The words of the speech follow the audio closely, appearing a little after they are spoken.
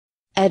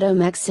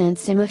Edomex En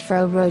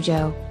Semaforo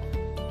Rojo,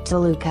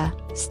 Toluca,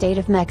 State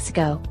of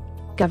Mexico.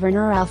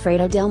 Governor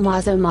Alfredo del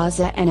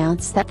Mazo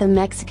announced that the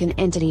Mexican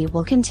entity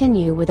will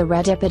continue with a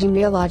red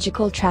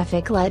epidemiological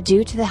traffic light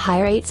due to the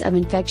high rates of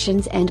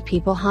infections and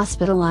people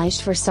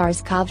hospitalized for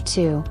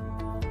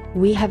SARS-CoV-2.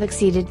 We have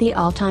exceeded the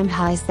all-time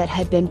highs that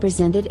had been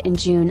presented in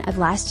June of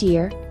last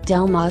year,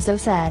 Del Mazo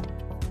said.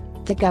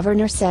 The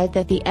governor said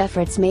that the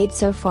efforts made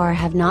so far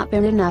have not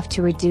been enough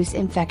to reduce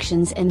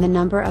infections and the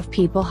number of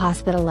people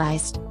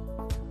hospitalized.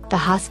 The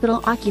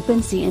hospital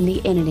occupancy in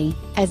the entity,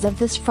 as of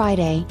this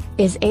Friday,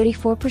 is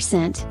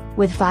 84%,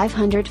 with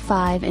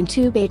 505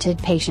 intubated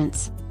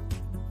patients.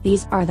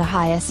 These are the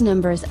highest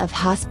numbers of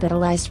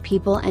hospitalized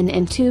people and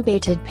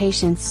intubated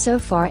patients so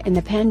far in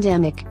the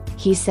pandemic,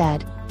 he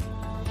said.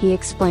 He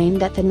explained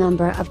that the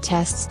number of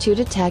tests to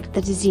detect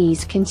the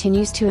disease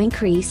continues to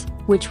increase,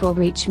 which will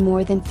reach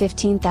more than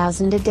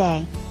 15,000 a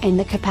day, and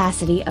the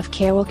capacity of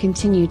care will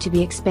continue to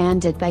be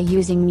expanded by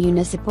using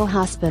municipal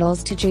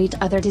hospitals to treat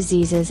other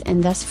diseases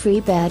and thus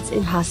free beds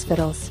in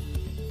hospitals.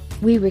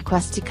 We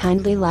request to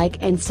kindly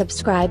like and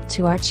subscribe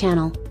to our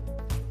channel.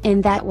 In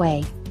that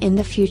way, in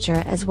the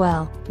future as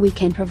well, we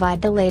can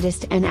provide the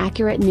latest and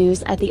accurate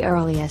news at the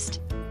earliest.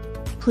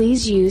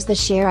 Please use the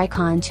share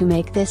icon to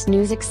make this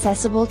news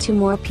accessible to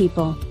more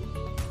people.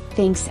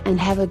 Thanks and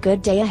have a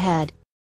good day ahead.